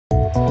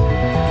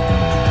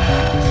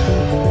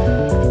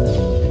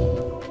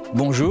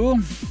Bonjour,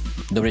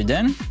 Dobrý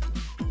den.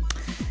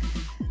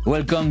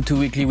 Welcome to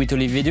Weekly with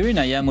Olivier Vedrine.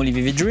 I am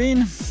Olivier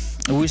Vedrine.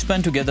 We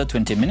spend together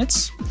 20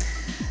 minutes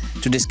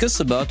to discuss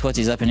about what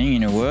is happening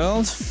in the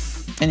world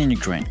and in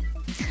Ukraine.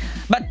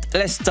 But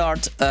let's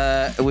start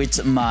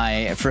with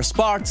my first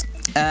part,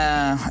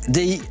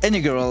 the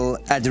inaugural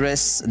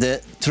address,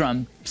 the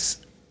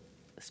Trump's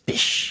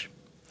speech.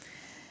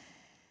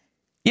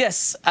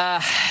 Yes,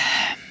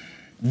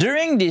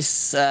 during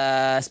this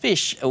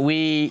speech,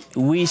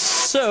 we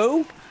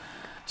saw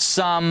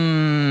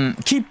some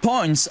key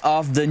points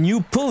of the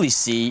new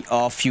policy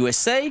of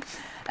USA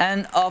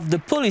and of the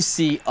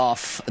policy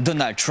of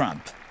Donald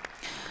Trump.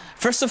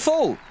 First of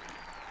all,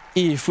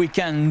 if we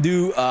can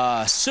do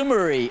a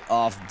summary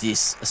of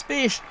this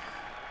speech,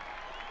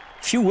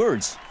 few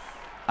words: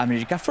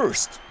 America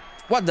first.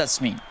 What does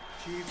that mean?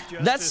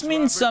 That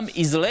means some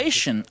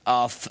isolation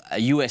of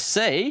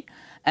USA,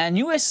 and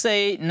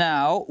USA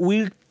now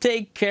will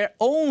take care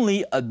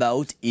only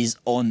about its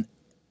own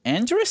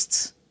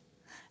interests.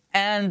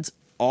 And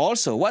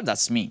also, what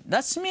does that mean?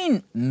 That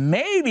means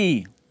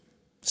maybe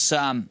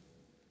some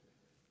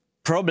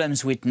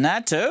problems with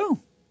NATO,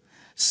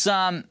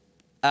 some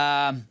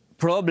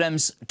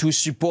problems to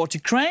support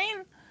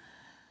Ukraine.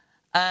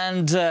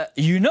 And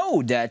you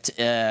know that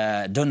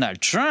Donald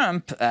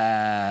Trump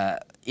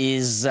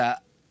is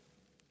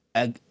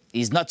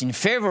not in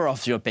favor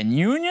of the European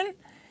Union,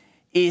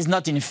 is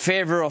not in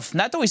favor of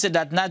NATO. He said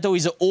that NATO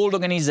is an old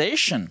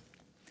organization.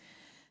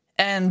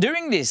 And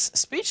during this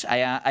speech,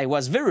 I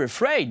was very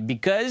afraid,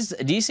 because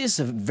this is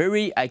a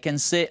very, I can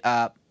say,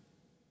 a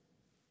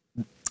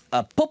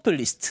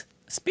populist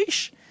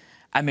speech.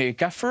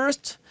 America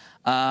first,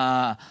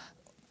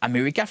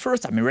 America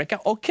first, America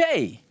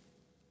okay.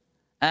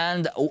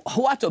 And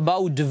what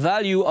about the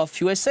value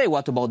of USA?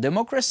 What about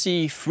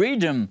democracy,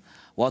 freedom?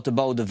 What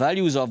about the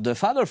values of the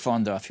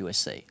founder of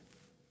USA?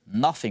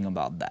 Nothing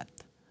about that.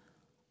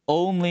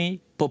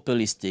 Only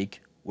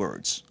populistic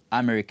words.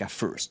 America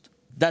first.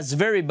 That's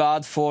very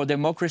bad for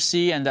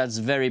democracy, and that's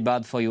very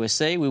bad for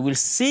USA. We will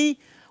see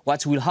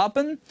what will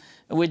happen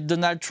with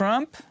Donald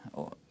Trump.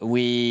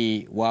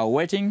 We were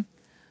waiting.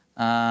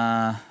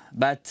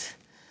 But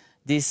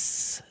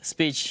this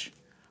speech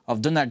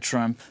of Donald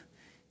Trump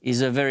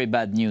is a very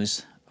bad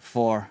news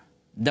for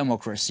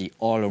democracy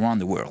all around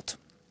the world.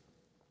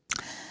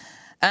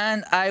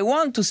 And I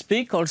want to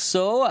speak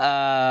also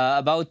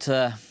about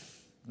a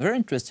very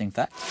interesting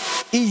fact.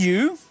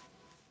 EU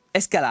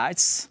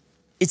escalates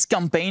its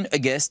campaign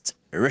against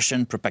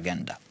Russian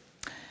propaganda.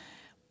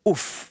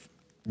 Oof,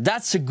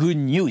 that's a good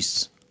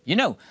news. You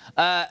know,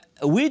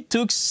 we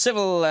took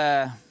several,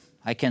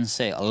 I can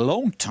say a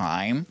long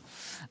time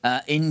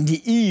in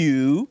the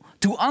EU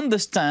to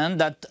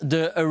understand that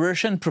the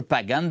Russian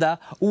propaganda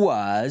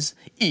was,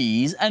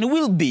 is, and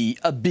will be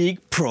a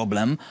big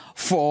problem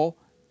for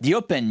the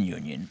European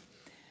Union.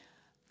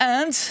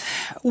 And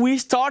we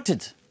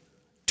started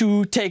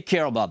to take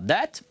care about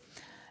that.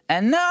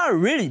 And now,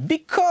 really,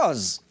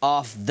 because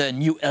of the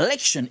new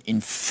election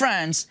in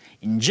France,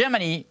 in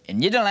Germany, in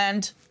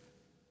Netherlands,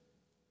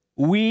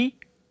 we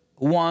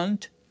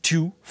want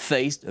to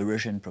face the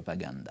Russian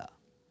propaganda.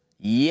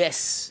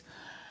 Yes.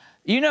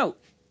 You know,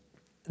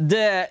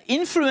 the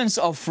influence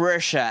of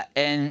Russia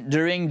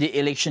during the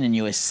election in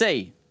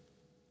USA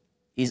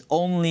is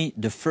only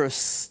the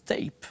first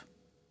step.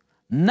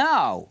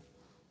 Now,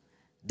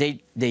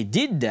 they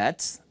did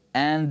that,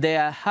 and they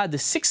had a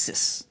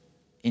success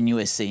in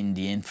USA in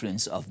the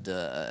influence of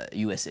the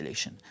US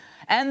election.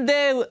 And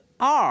they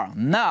are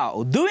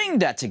now doing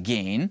that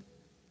again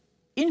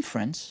in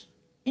France,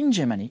 in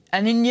Germany,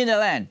 and in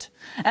Netherlands.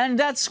 And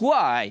that's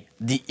why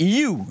the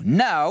EU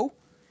now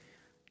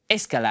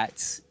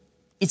escalates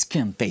its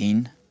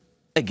campaign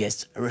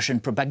against Russian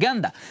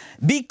propaganda.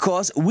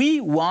 Because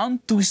we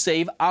want to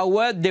save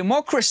our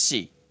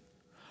democracy.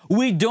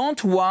 We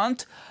don't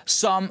want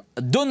some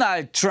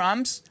Donald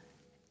Trumps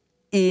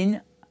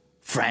in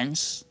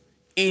France,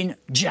 in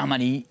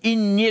Germany,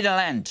 in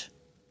Netherlands.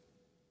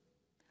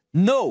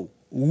 No,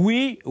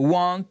 we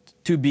want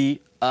to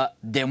be a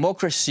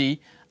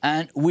democracy,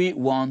 and we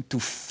want to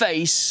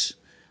face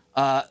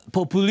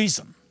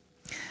populism.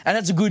 And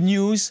that's good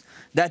news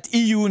that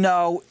EU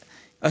now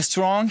a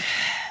strong,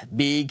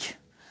 big,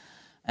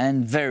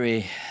 and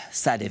very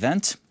sad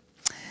event.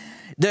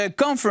 The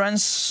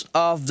conference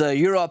of the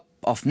Europe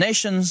of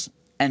Nations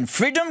and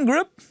Freedom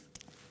Group,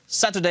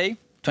 Saturday,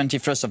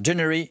 21st of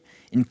January,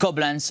 in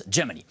Koblenz,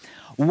 Germany.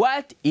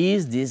 What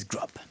is this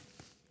group?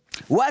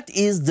 What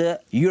is the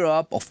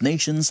Europe of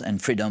Nations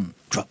and Freedom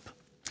Group?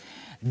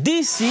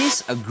 This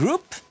is a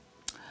group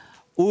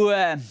who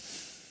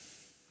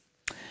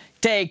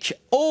take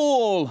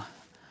all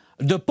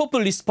the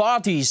populist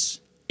parties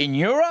in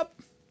Europe.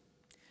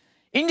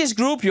 In this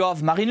group, you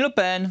have Marine Le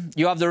Pen,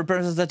 you have the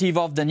representative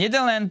of the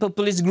Netherlands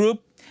populist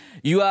group,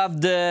 you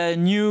have the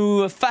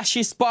new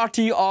fascist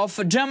party of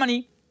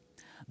Germany.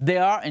 They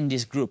are in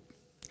this group.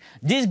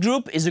 This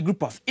group is a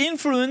group of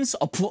influence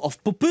of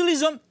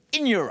populism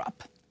in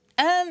Europe.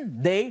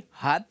 And they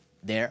had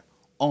their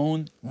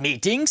own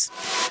meetings.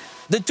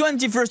 The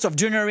 21st of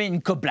January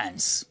in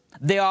Koblenz.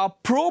 They are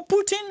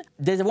pro-Putin,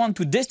 they want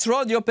to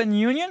destroy the European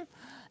Union,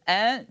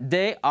 and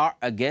they are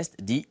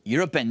against the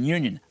European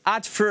Union.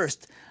 At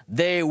first,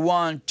 they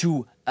want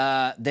to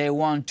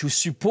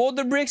support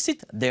the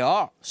Brexit. They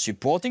are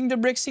supporting the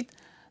Brexit.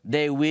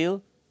 They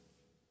will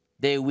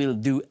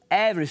do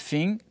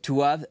everything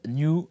to have a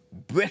new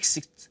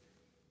Brexit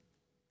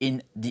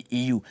in the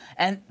EU.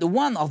 And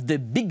one of the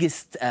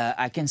biggest,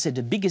 I can say,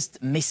 the biggest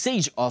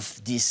message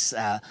of this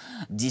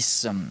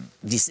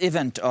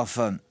event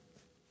of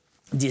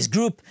this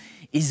group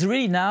is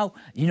really now,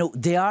 you know,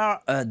 they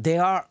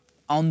are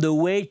on the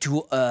way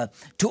to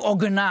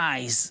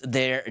organize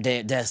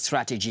their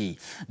strategy.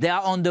 They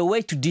are on the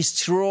way to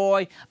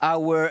destroy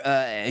our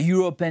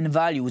European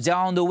values. They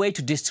are on the way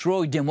to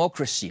destroy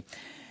democracy.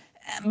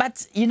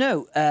 But you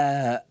know,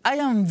 I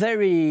am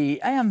very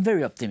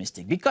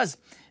optimistic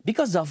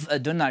because of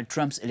Donald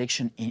Trump's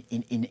election in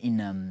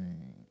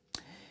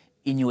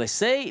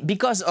USA,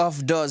 because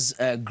of those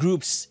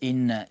groups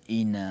in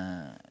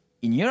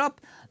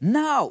Europe.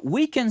 Now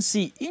we can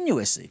see in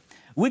USA,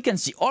 we can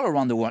see all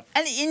around the world,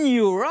 and in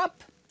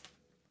Europe,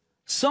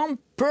 some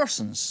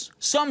persons,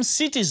 some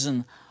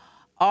citizens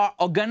are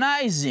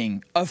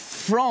organizing a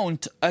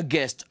front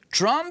against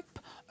Trump,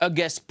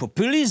 against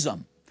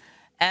populism.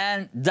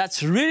 And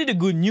that's really the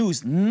good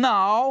news.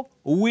 Now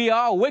we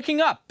are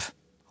waking up.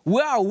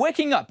 We are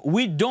waking up.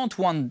 We don't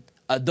want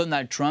a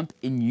Donald Trump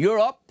in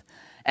Europe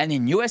and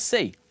in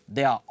USA.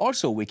 They are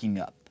also waking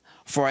up.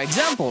 For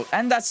example,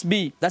 and that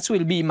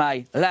will be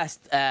my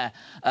last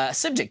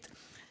subject,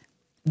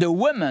 the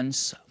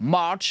Women's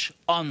March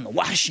on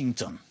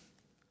Washington.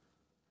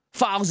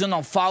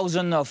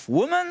 Thousands of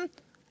women,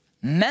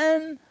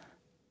 men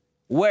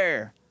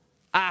were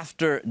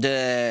after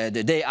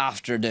the day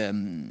after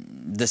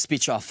the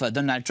speech of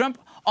Donald Trump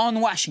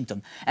on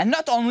Washington. And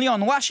not only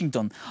on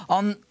Washington,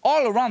 on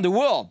all around the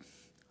world.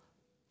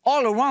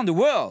 All around the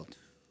world.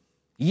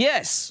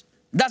 Yes,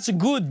 that's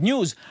good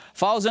news.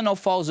 Thousands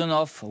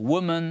of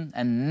women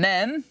and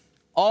men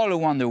all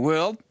around the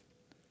world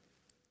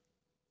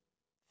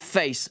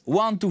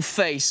want to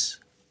face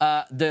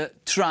the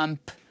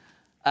Trump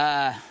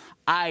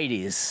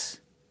ideas.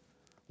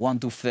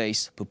 Want to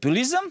face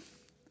populism,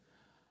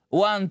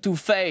 want to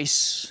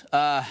face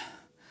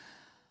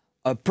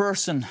a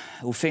person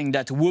who thinks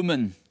that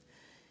woman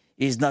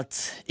is not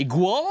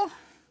equal,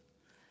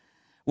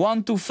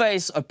 want to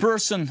face a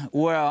person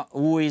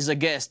who is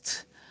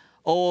against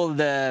all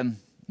the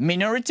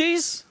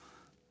minorities,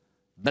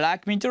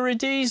 black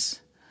minorities,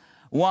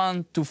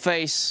 want to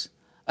face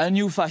a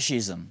new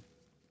fascism.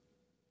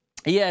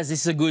 Yes,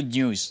 this is a good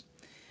news.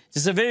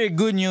 This is a very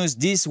good news.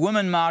 This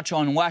Women's March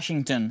on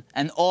Washington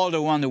and all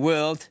around the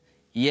world,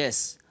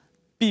 yes,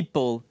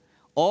 people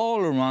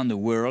all around the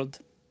world,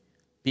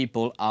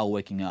 people are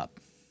waking up.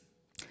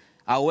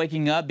 Are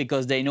waking up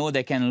because they know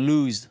they can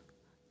lose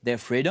their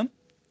freedom.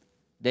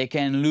 They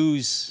can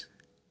lose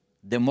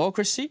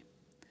democracy.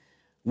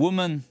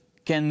 Women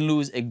can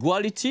lose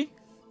equality.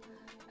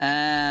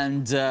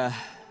 And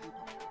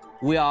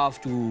we have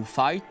to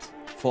fight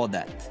for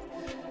that.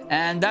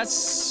 And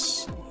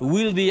that's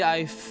will be,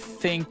 I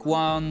think,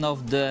 one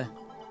of the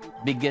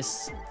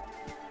biggest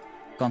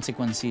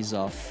consequences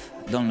of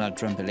Donald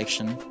Trump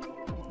election,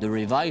 the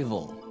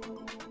revival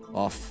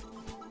of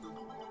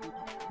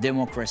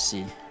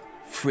democracy,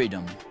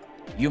 freedom,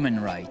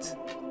 human rights,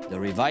 the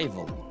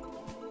revival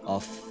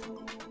of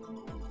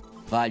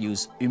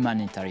values,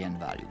 humanitarian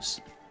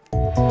values.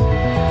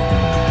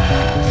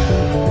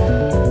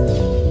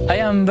 I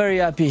am very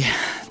happy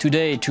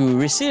today to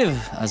receive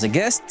as a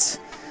guest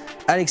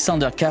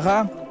Alexander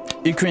Khara,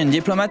 Ukrainian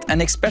diplomat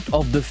and expert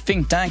of the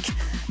think tank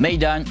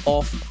Maidan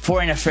of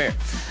Foreign Affairs.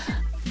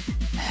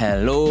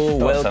 Hello,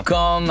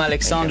 welcome,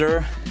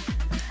 Alexander.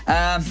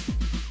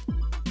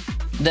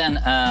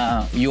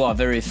 You are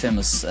very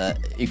famous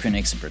Ukraine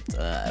expert.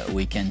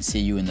 We can see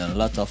you in a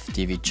lot of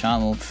TV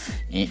channels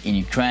in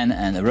Ukraine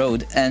and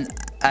abroad. And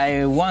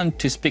I want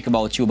to speak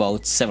about you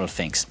about several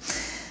things.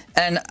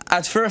 And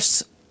at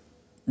first,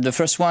 the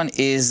first one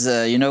is,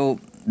 you know,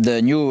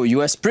 the new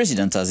US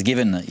president has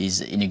given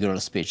his inaugural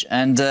speech.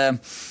 And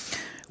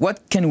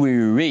what can we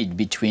read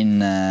between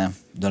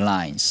the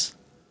lines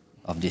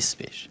of this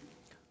speech?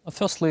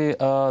 Firstly,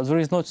 there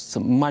is not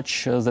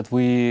much that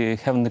we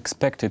haven't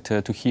expected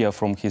to hear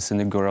from his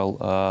inaugural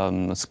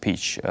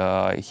speech.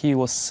 He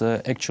was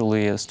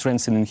actually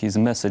strengthening his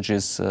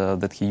messages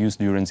that he used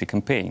during the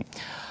campaign.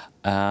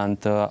 And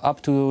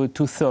up to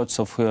 2/3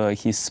 of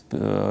his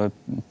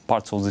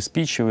parts of the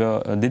speech were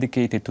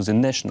dedicated to the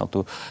national,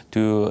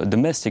 to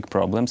domestic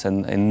problems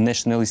and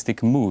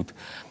nationalistic mood.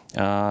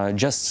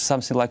 Just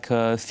something like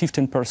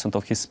 15%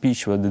 of his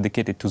speech were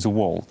dedicated to the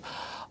world.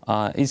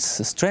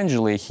 It's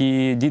strangely,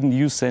 he didn't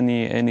use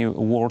any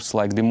words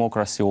like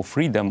democracy or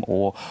freedom,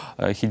 or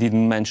he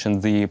didn't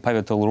mention the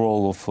pivotal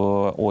role of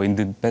or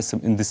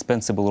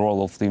indispensable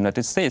role of the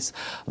United States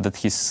that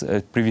his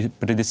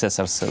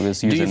predecessors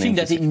was using. Do you think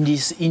that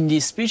in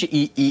this speech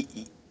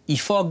he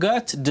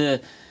forgot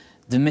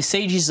the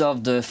messages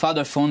of the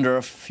founder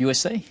of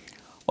USA?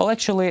 Well,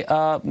 actually,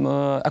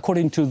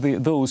 according to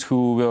those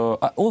who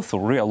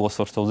real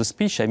authors of the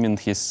speech, I mean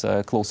his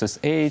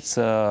closest aides,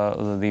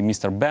 the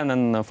Mr.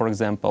 Bannon, for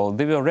example,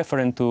 they were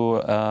referring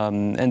to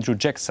Andrew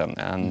Jackson,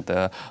 and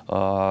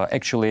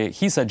actually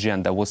his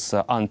agenda was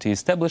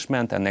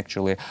anti-establishment, and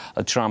actually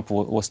Trump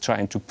was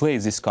trying to play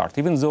this card,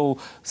 even though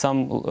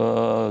some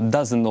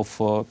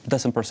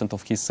dozen%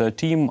 of his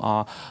team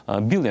are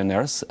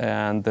billionaires,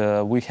 and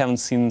we haven't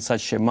seen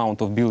such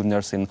amount of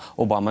billionaires in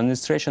Obama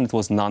administration. It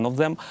was none of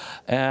them.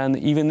 And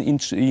even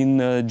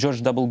in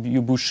George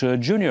W. Bush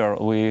Jr.,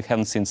 we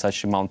haven't seen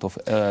such amount of...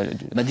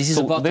 but this is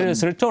so there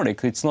is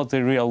rhetoric. It's not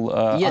a real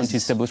yes,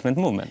 anti-establishment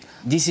movement.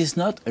 This is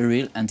not a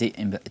real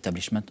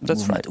anti-establishment movement.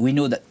 That's right. We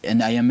know that,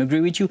 and I am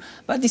agree with you,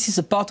 but this is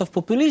a part of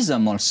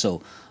populism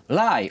also.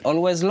 Lie,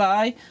 always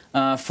lie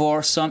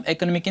for some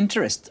economic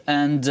interest.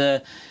 And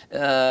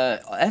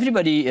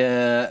everybody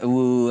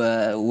who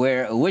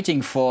were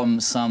waiting for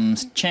some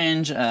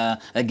change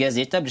against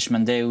the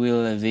establishment, they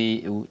will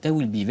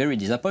be very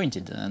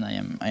disappointed. And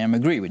I am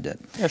agree with that.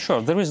 Yeah,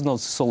 sure. There is no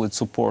solid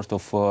support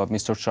of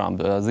Mr. Trump.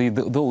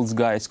 Those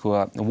guys who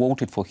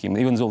voted for him,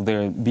 even though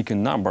they're big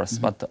in numbers,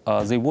 but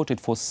they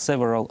voted for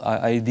several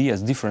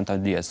ideas, different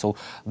ideas. So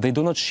they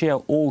do not share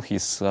all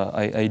his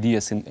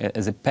ideas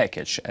as a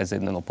package, as a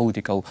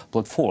political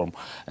platform,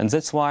 and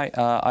that's why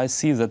I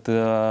see that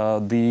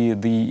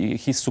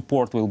his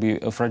support will be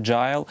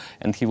fragile,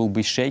 and he will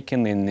be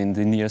shaken in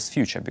the nearest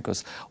future,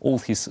 because all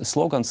his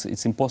slogans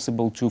it's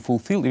impossible to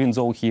fulfill, even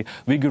though he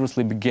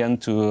vigorously began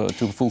to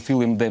fulfill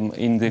them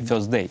in the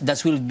first day.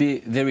 That will be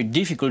very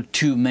difficult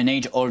to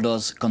manage all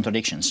those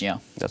contradictions. Yeah,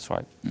 that's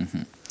right.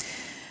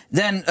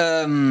 Then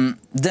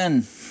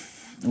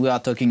we are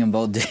talking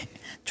about the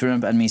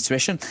Trump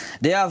administration.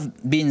 There have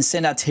been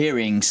Senate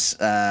hearings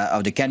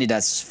of the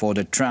candidates for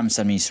the Trump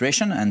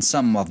administration, and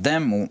some of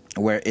them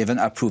were even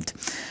approved.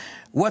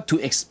 What to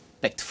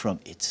expect from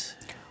it?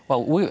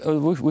 Well,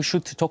 we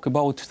should talk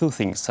about two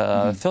things.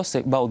 First,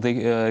 about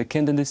the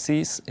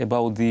candidacies,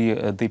 about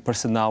the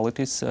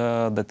personalities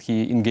that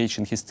he engaged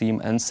in his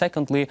team, and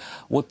secondly,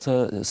 what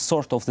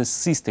sort of the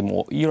system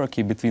or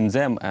hierarchy between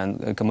them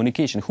and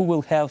communication. Who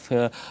will have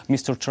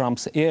Mr.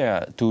 Trump's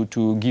ear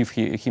to give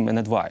him an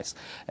advice?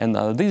 And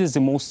this is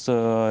the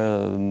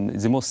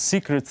most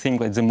secret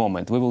thing at the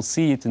moment. We will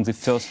see it in the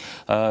first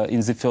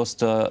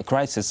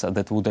crisis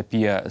that would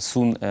appear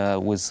soon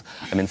with,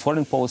 I mean,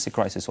 foreign policy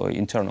crisis or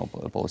internal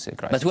policy.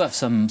 But we have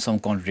some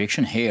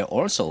contradiction here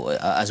also,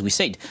 as we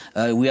said.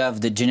 We have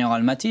the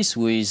General Mattis,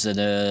 who is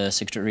the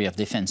Secretary of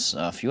Defense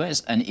of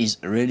US, and is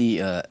really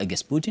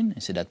against Putin. He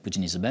said that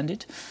Putin is a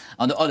bandit.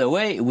 On the other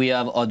way, we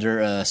have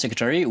other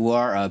secretary who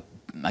are,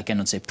 I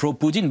cannot say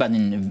pro-Putin, but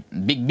in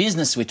big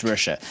business with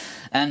Russia.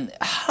 And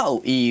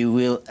how he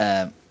will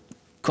how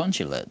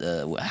he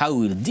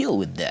will deal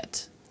with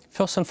that?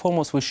 First and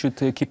foremost, we should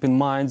keep in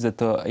mind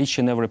that each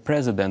and every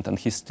president and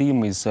his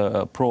team is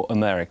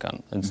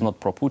pro-American. It's not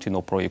pro-Putin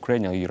or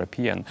pro-Ukrainian or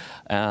European.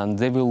 And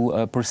they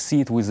will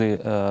proceed with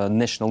the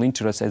national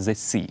interests as they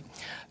see.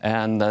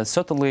 And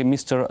certainly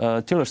Mr.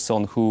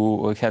 Tillerson,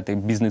 who had a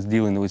business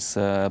dealing with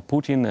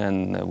Putin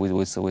and with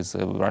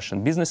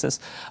Russian businesses,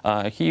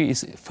 he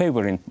is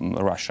favoring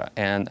Russia.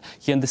 And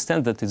he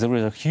understands that there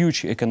is a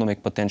huge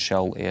economic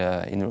potential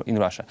in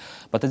Russia.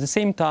 But at the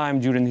same time,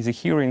 during his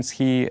hearings,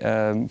 he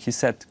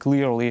said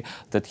clearly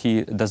that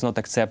he does not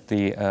accept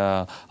the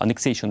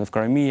annexation of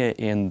Crimea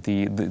and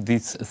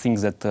these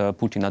things that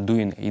Putin are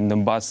doing in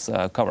Donbass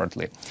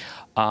currently.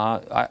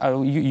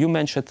 You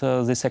mentioned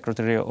the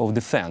Secretary of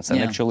Defense, and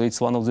actually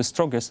it's one of the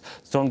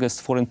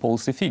strongest foreign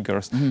policy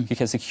figures. He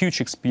has a huge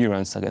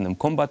experience, again,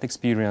 combat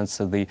experience.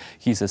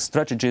 He's a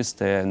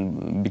strategist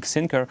and big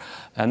thinker,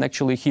 and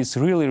actually he's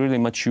really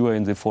mature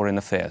in the foreign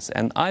affairs.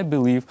 And I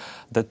believe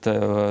that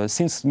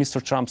since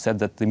Mr. Trump said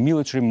that the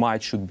military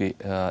might should be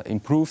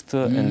improved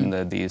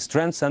and the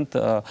strengthened,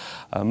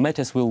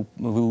 Mattis will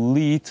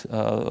lead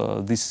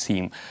this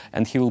team,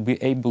 and he will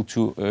be able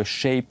to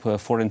shape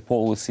foreign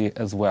policy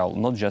as well.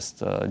 Not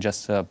just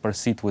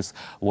proceed with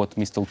what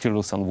Mr.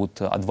 Tillerson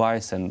would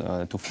advise and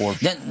to forge.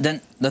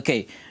 Then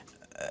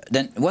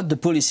what the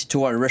policy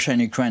toward Russia and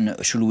Ukraine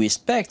should we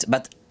expect?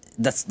 But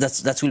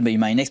that will be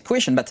my next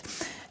question. But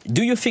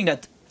do you think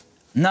that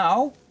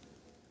now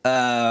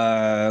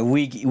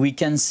we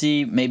can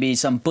see maybe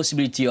some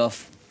possibility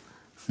of,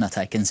 not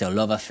I can say a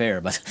love affair,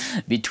 but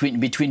between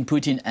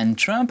Putin and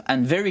Trump,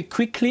 and very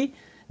quickly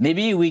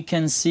maybe we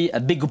can see a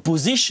big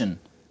opposition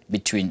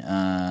between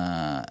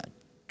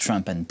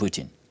Trump and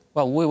Putin?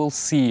 Well, we will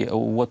see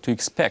what to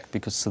expect,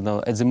 because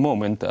at the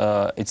moment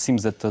it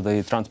seems that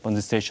the Trump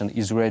administration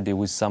is ready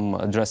with some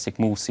drastic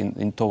moves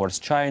towards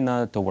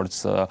China,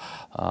 towards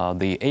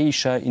the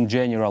Asia in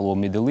general or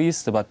Middle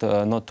East, but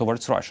not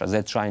towards Russia.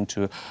 They're trying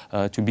to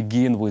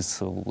begin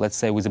with, let's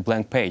say, with a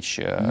blank page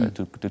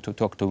to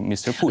talk to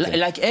Mr. Putin.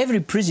 Like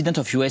every president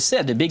of USA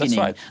at the beginning,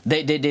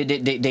 that's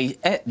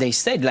right. They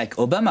said, like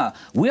Obama,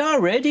 we are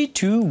ready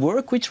to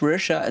work with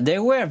Russia. They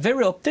were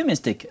very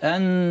optimistic,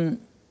 and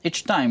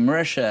each time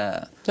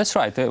Russia... That's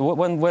right.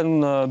 When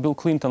Bill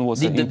Clinton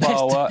was Did the in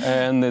power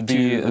and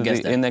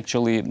and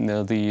actually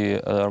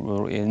the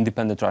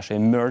independent Russia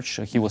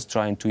emerged, he was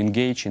trying to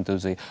engage into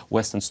the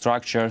Western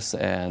structures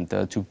and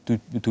to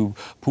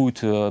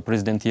put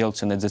President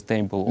Yeltsin at the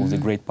table of the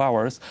great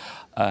powers.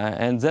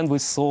 And then we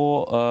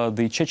saw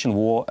the Chechen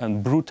War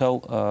and brutal,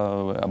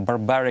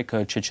 barbaric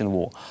Chechen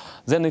War.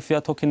 Then if we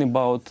are talking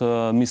about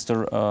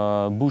Mr.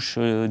 Bush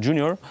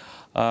Jr.,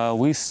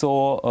 we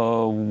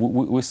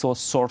saw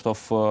sort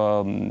of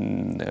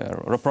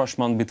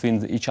rapprochement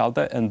between each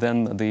other, and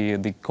then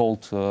the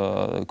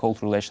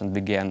cold relations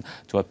began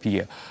to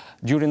appear.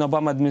 During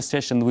Obama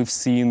administration, we've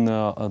seen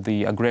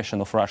the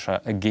aggression of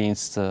Russia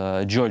against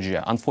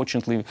Georgia.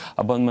 Unfortunately,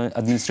 Obama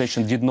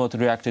administration did not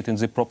react it in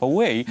the proper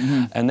way,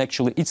 and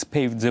actually it's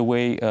paved the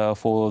way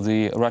for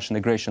the Russian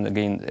aggression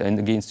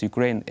against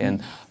Ukraine,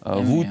 and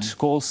would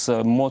cause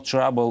more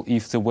trouble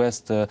if the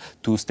West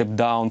to step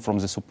down from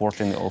the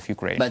supporting of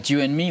Ukraine. But you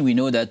and me, we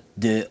know that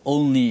the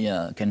only,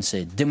 can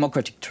say,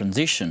 democratic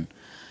transition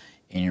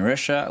in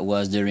Russia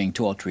was during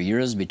 2 or 3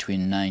 years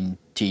between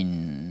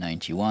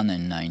 1991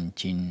 and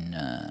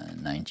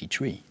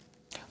 1993.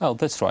 Oh,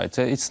 that's right.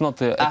 It's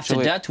not After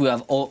that, we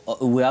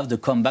have the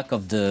comeback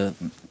of the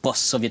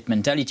post-Soviet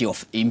mentality,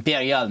 of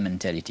imperial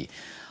mentality.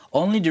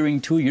 Only during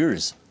 2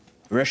 years,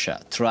 Russia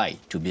tried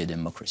to be a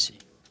democracy.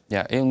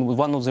 Yeah, and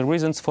one of the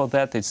reasons for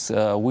that is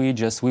we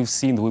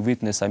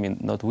witnessed, I mean,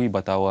 not we,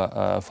 but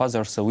our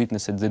fathers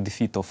witnessed the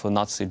defeat of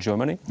Nazi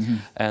Germany.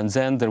 And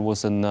then there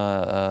was a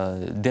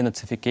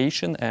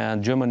denazification,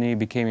 and Germany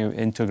became an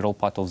integral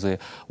part of the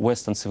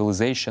Western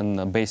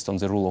civilization based on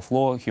the rule of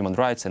law, human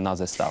rights, and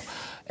other stuff.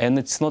 And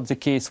it's not the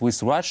case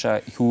with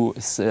Russia, who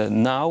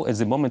now, at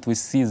the moment, we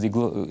see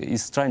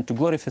is trying to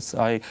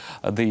glorify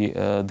the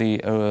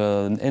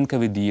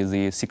NKVD,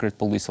 the secret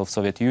police of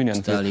Soviet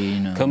Union,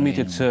 who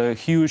committed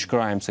huge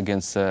crimes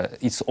against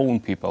its own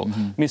people.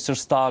 Mr.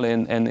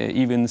 Stalin, and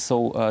even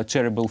so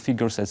terrible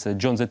figures as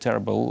John the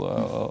Terrible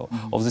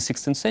of the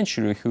 16th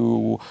century,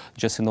 who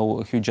just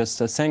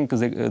sank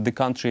the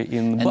country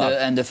in blood.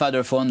 And the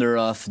founder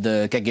of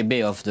the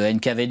KGB, of the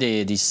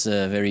NKVD, this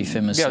very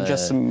famous... Yeah,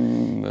 just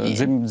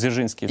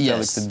Dzerzhinsky,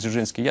 Felix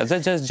Dzerzhinsky. Yeah,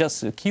 they're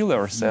just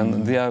killers,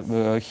 and they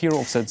are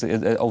heroes of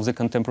the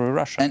contemporary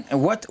Russia. And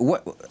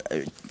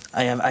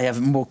I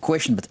have more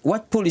questions, but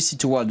what policy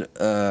toward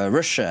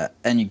Russia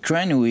and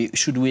Ukraine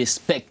should we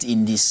expect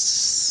in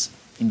this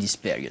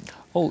period?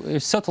 Well,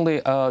 certainly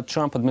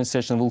Trump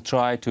administration will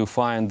try to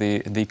find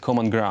the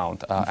common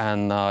ground,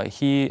 and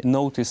he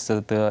noticed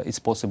that it's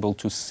possible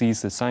to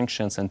cease the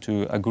sanctions and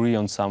to agree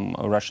on some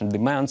Russian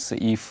demands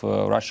if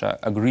Russia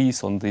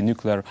agrees on the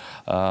nuclear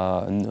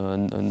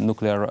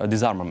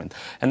disarmament.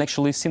 And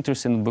actually, it's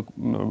interesting,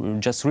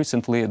 just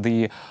recently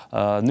the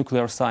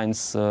nuclear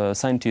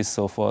scientists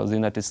of the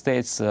United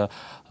States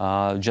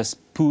just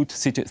put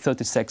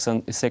 30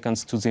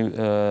 seconds to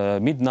the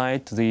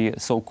midnight, the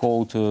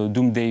so-called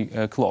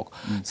doomsday clock.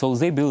 So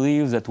they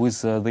believe that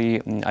with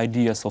the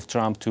ideas of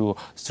Trump to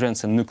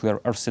strengthen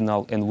nuclear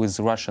arsenal and with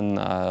Russian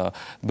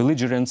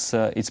belligerence,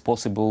 it's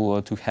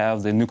possible to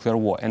have the nuclear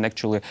war. And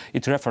actually,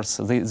 it refers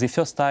the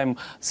first time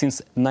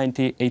since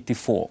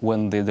 1984,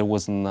 when there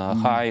was a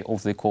high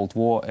of the Cold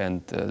War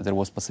and there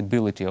was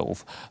possibility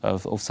of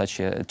such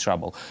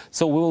trouble.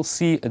 So we will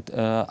see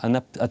an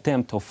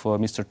attempt of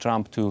Mr.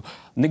 Trump to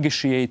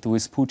negotiate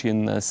with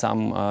Putin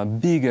some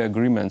big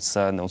agreements,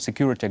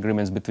 security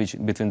agreements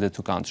between the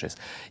two countries.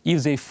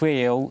 If they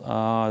fail,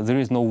 there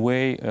is no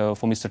way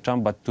for Mr.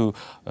 Trump but to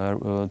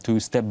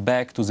step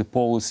back to the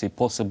policy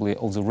possibly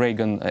of the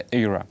Reagan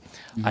era.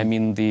 I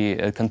mean,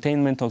 the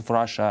containment of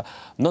Russia,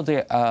 not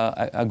the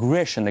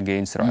aggression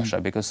against Russia,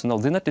 because the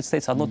United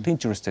States are not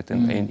interested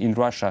in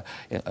Russia,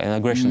 in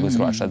aggression with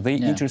Russia. They're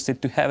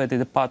interested to have it as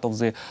a part of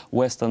the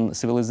Western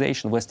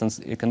civilization, Western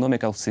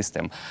economical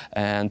system,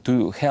 and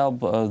to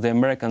help the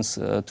Americans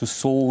to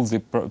solve the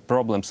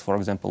problems, for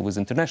example, with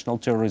international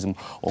terrorism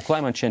or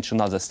climate change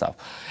and other stuff.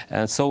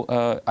 And so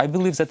I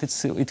believe that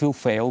it will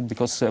fail,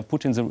 because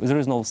Putin, there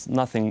is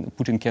nothing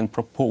Putin can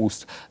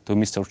propose to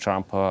Mr.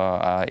 Trump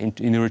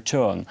in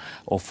return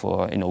of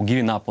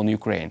giving up on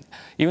Ukraine.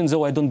 Even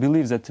though I don't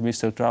believe that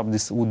Mr. Trump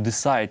would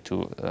decide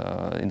to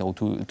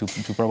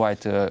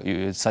provide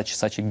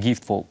such a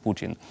gift for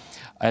Putin.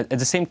 At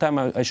the same time,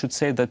 I should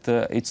say that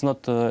it's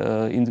not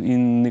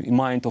in the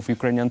mind of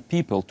Ukrainian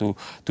people to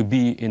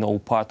be,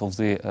 part of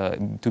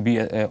to be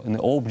an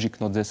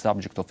object, not the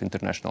subject of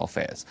international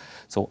affairs.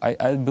 So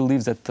I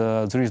believe that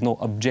there is no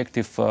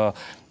objective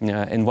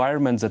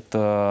environment that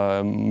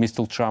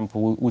Mr. Trump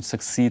would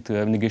succeed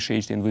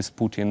negotiating with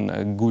Putin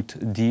a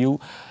good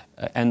deal.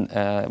 And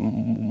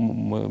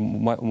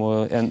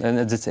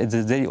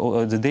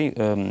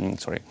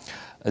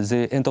at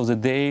the end of the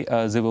day,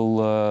 they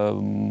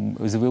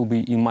will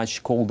be in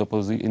much colder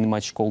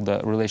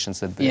relations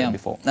than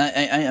before.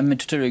 I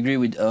totally agree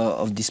with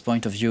this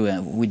point of view.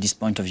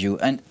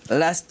 And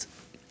last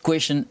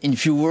question in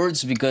few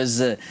words, because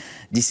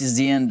this is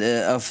the end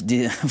of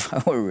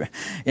our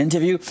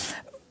interview.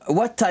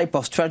 what type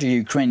of strategy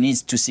Ukraine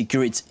needs to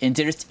secure its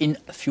interests in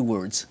a few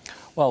words?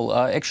 Well,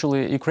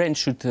 actually, Ukraine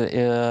should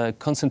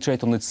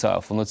concentrate on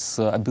itself, on its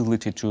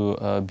ability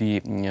to be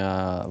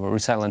a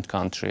resilient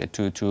country,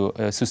 to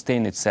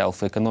sustain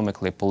itself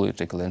economically,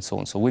 politically, and so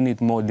on. So we need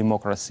more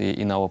democracy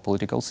in our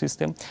political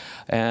system,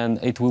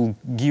 and it will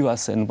give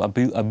us an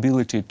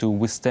ability to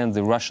withstand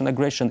the Russian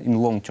aggression in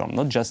long term,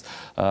 not just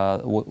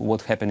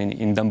what happened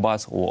in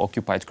Donbass or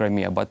occupied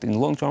Crimea, but in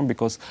long term,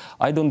 because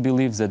I don't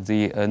believe that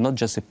not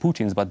just the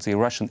Putin's, but the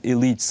Russian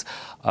elites'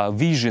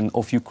 vision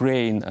of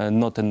Ukraine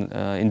not an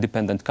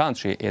independent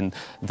country, and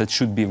that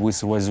should be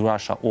with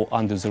Russia or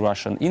under the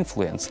Russian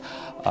influence.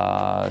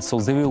 So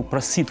they will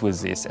proceed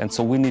with this, and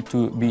so we need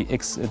to be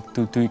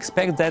to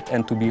expect that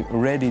and to be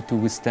ready to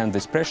withstand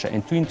this pressure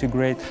and to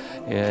integrate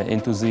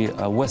into the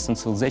Western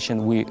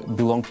civilization we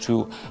belong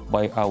to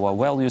by our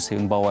values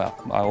and by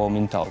our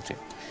mentality.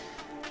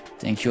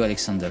 Thank you,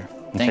 Alexander.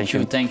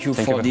 Thank you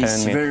for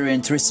this very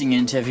interesting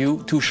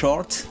interview. Too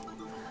short,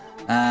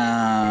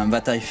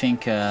 but I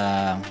think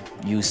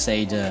you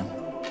said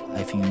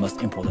the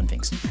most important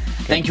things.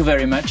 Okay. Thank you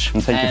very much,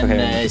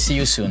 and see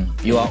you soon.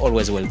 You are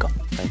always welcome.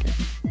 Thank you.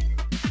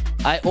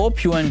 I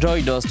hope you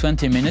enjoyed those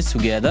 20 minutes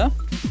together,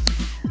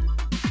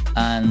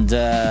 and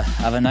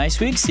have a nice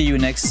week. See you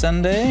next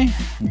Sunday.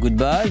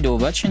 Goodbye, do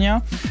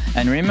ubачення.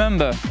 And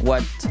remember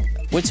what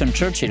Winston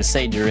Churchill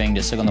said during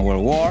the Second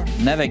World War: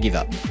 never give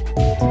up.